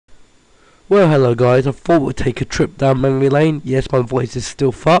Well, hello guys, I thought we'd take a trip down memory lane. Yes, my voice is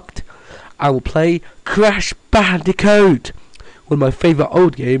still fucked. I will play Crash Bandicoot, one of my favourite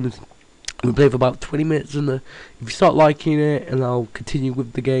old games. We'll play for about 20 minutes, and if you start liking it, and I'll continue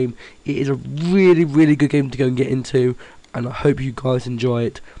with the game. It is a really, really good game to go and get into, and I hope you guys enjoy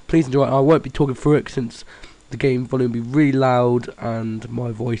it. Please enjoy it. I won't be talking through it since the game volume will be really loud, and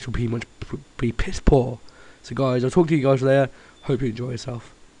my voice will be piss poor. So guys, I'll talk to you guys later. Hope you enjoy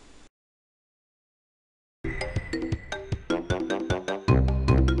yourself.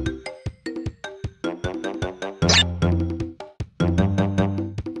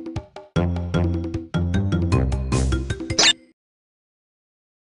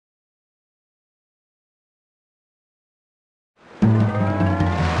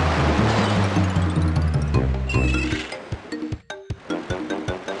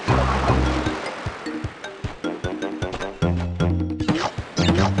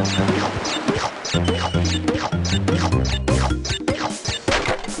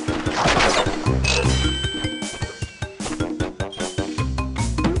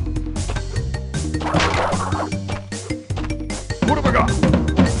 What have I got?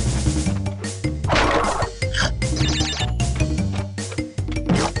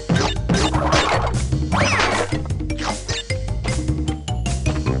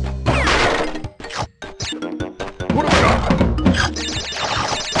 What have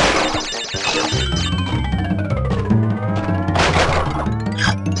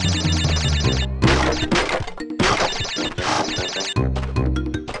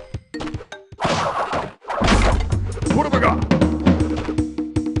I got?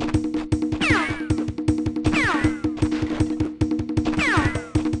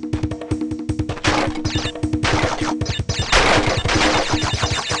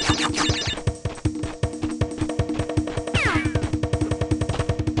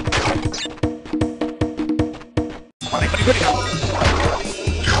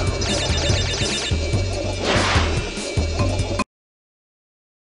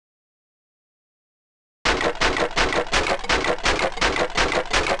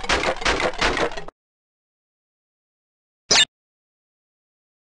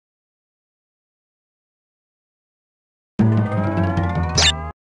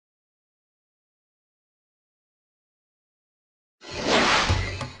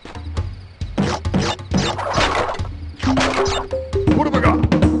 What have I got?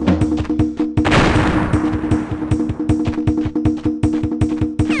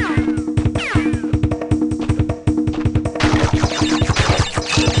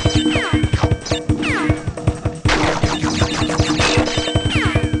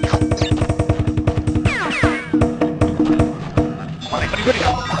 What have I got?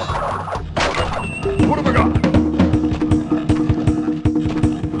 What have I got?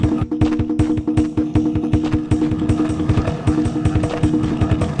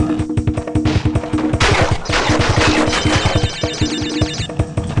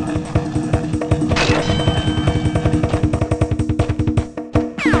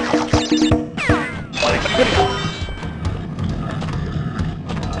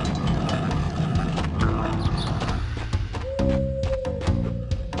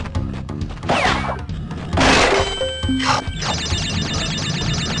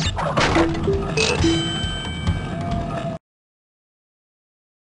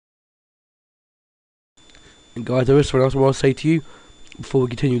 And guys, there is something else I want to say to you before we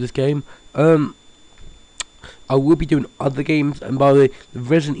continue this game. I will be doing other games, and by the way, the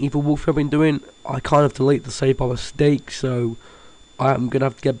Resident Evil walkthrough I've been doing, I kind of deleted the save by mistake, so I'm gonna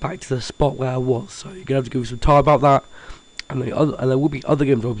have to get back to the spot where I was. So you're gonna have to give me some time about that. And there will be other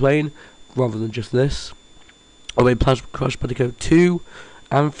games I'm playing rather than just this. I made Crash Bandicoot 2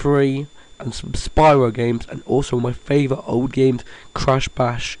 and 3 and some Spyro games, and also my favourite old games, Crash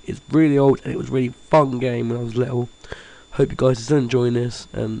Bash. It's really old and it was a really fun game when I was little. Hope you guys are still enjoying this,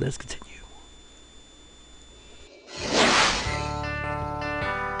 and let's continue.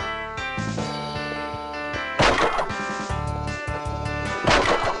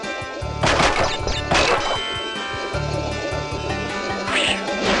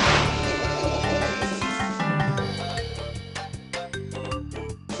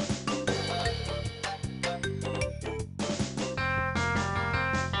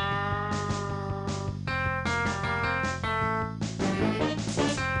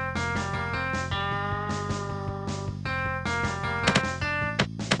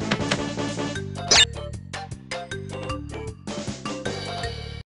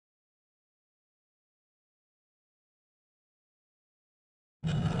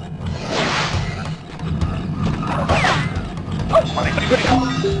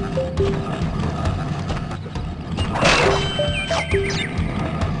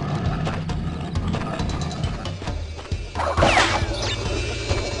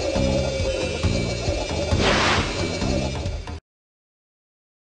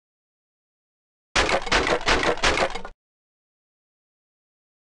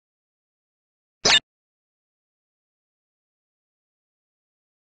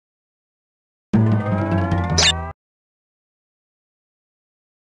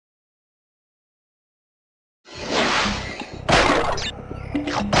 What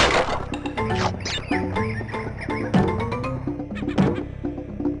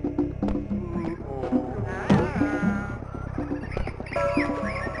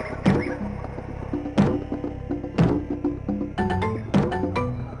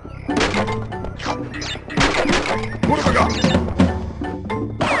have I got?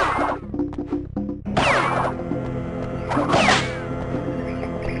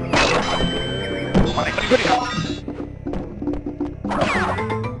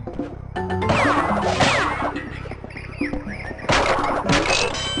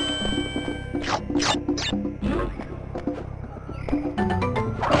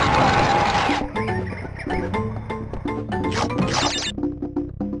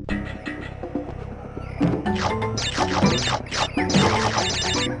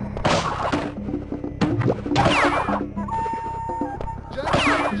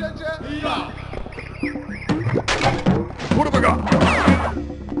 What have I got?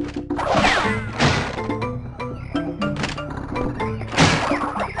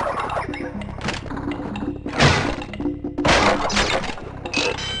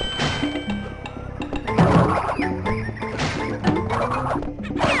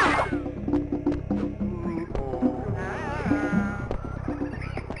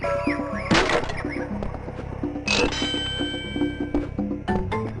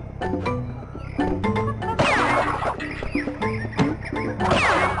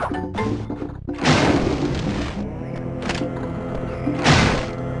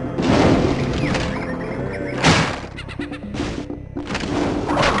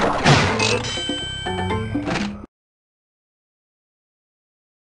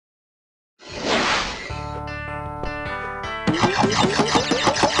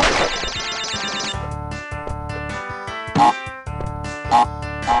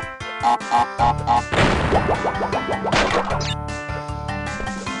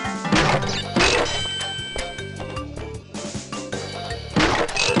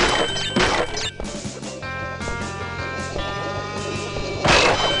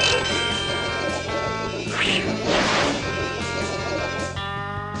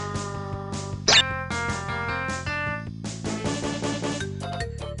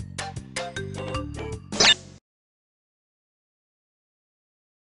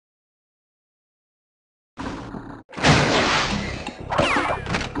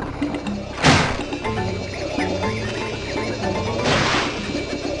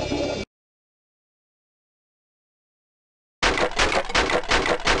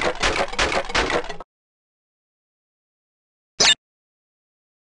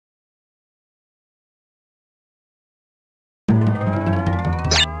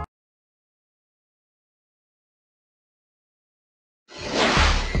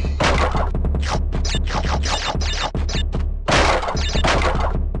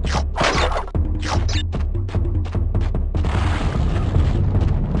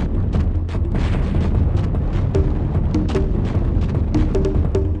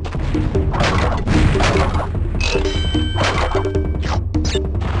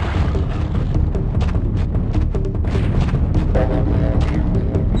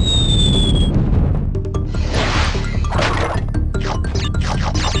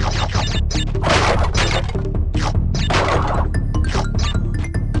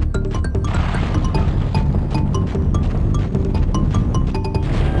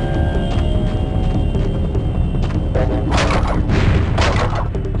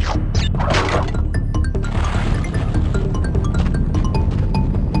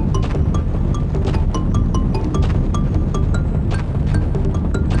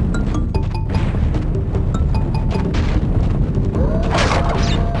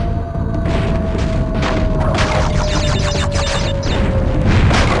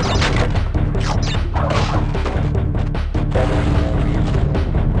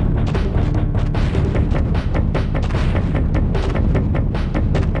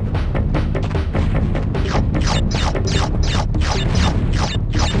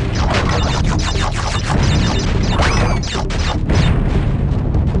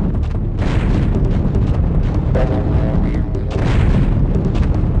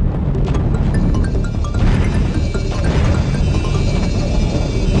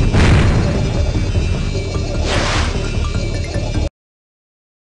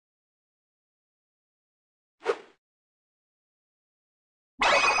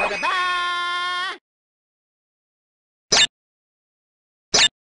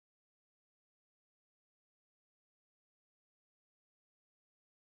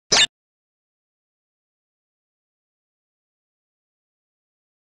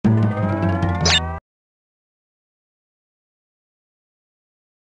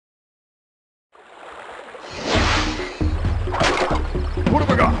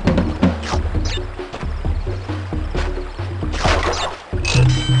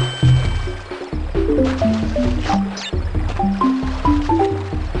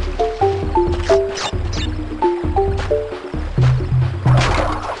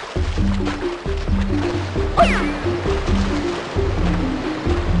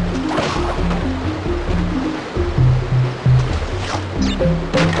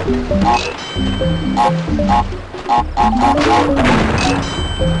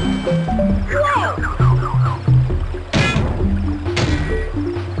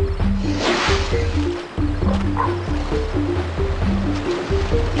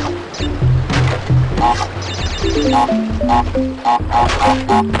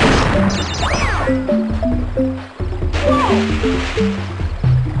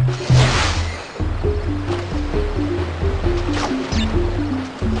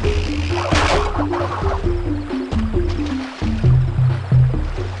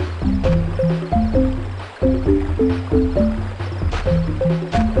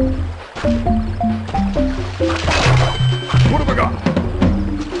 What have I got?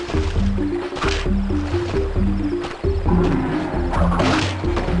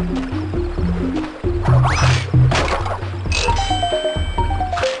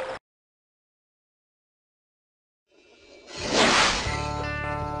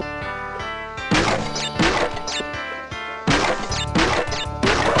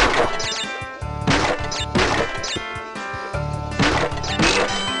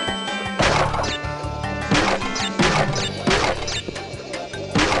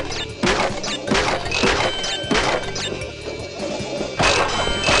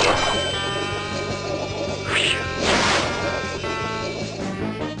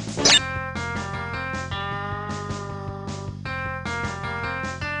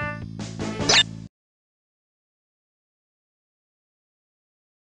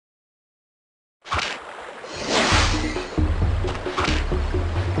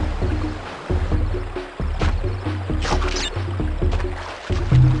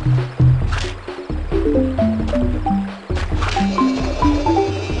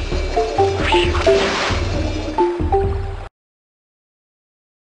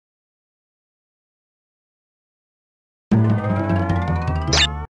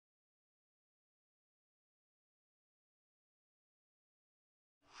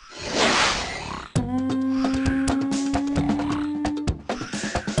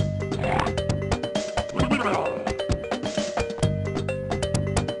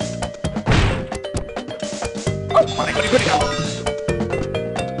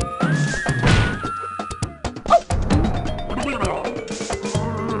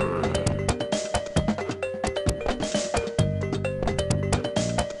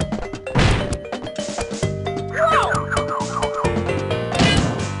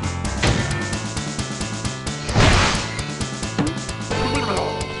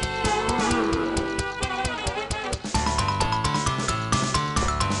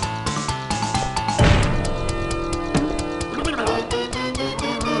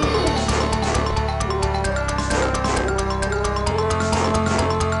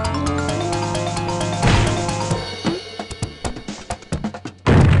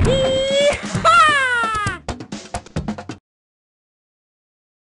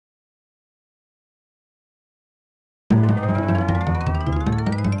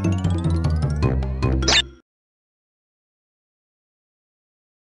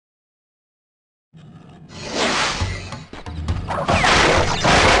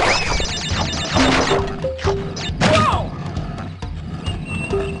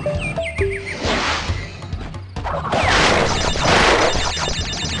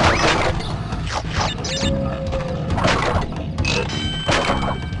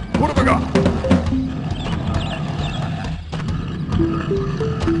 What have I got?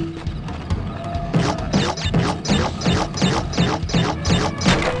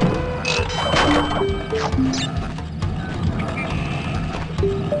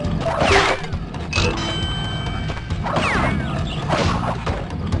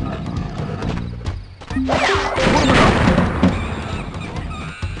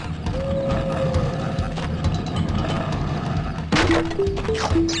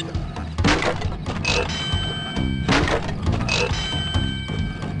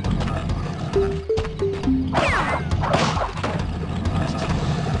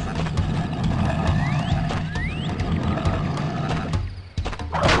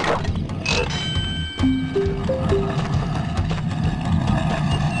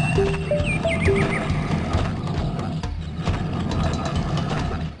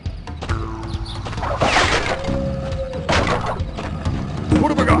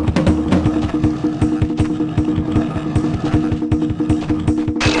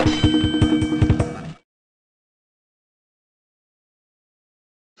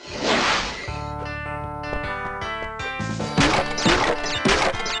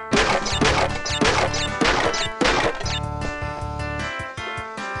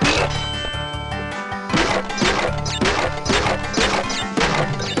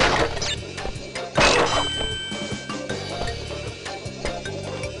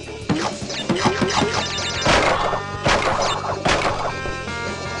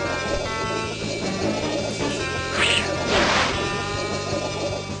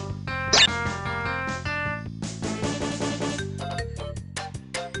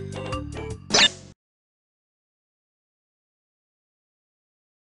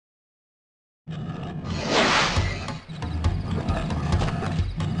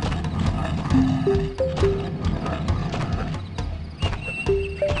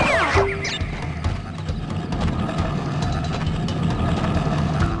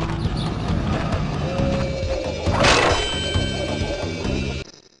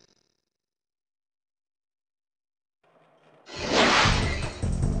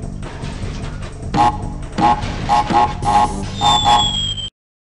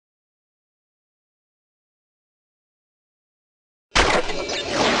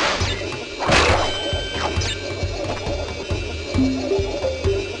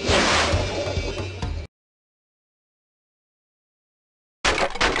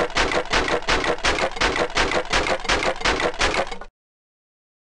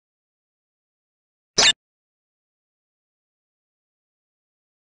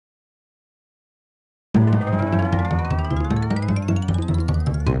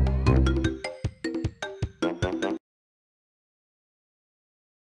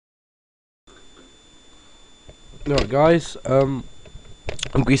 Alright guys, I'm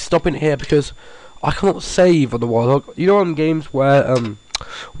going to be stopping here because I can't save on the wild. You know, on games where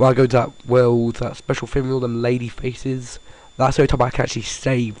I go to that world, that special thing with all them lady faces, that's the only time I can actually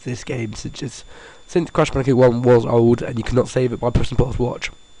save this game, since Crash Bandicoot 1 was old and you cannot save it by pressing pause watch.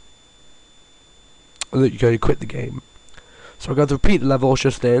 And then you can quit the game. So I'm going to repeat the level I was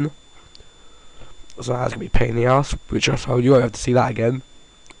just in. So that's going to be a pain in the ass, which I told you, I have to see that again.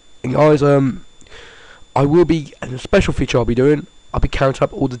 And guys, I will be, and a special feature I'll be doing, I'll be counting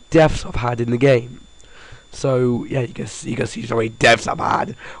up all the deaths I've had in the game. So yeah, you can see how many deaths I've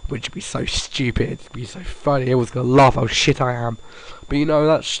had, which would be so stupid, it'd be so funny, everyone's gonna laugh how shit I am. But you know,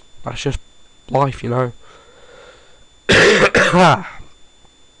 that's just life, you know.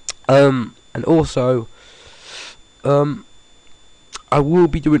 And also, I will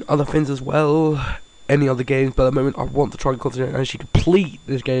be doing other things as well, any other games, but at the moment I want to try and concentrate and actually complete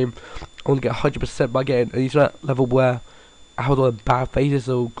this game. I want to get 100% by getting at that level where I hold all the bad faces,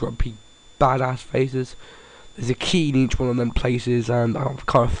 or grumpy badass faces. There's a key in each one of them places, and I've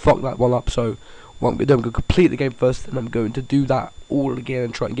kind of fucked that one up. So what I'm going to do, I'm going to complete the game first, and I'm going to do that all again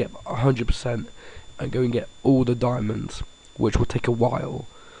and try and get 100% and go and get all the diamonds, which will take a while.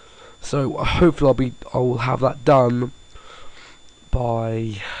 So hopefully I will have that done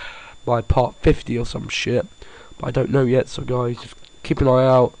by part 50 or some shit, but I don't know yet. So guys, just keep an eye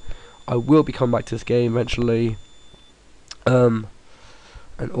out. I will be coming back to this game eventually. And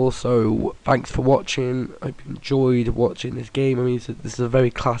also, thanks for watching. I hope you enjoyed watching this game. I mean, this is a very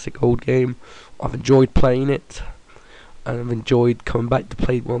classic old game. I've enjoyed playing it, and I've enjoyed coming back to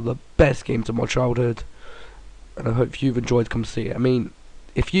play one of the best games of my childhood. And I hope you've enjoyed come see it. I mean,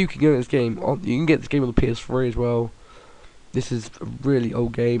 if you can get this game, you can get this game on the PS3 as well. This is a really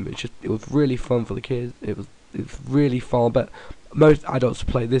old game. It was really fun for the kids. It's really fun, but most adults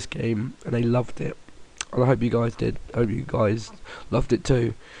play this game and they loved it. And I hope you guys did. I hope you guys loved it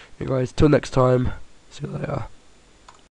too. You guys, till next time. See you later.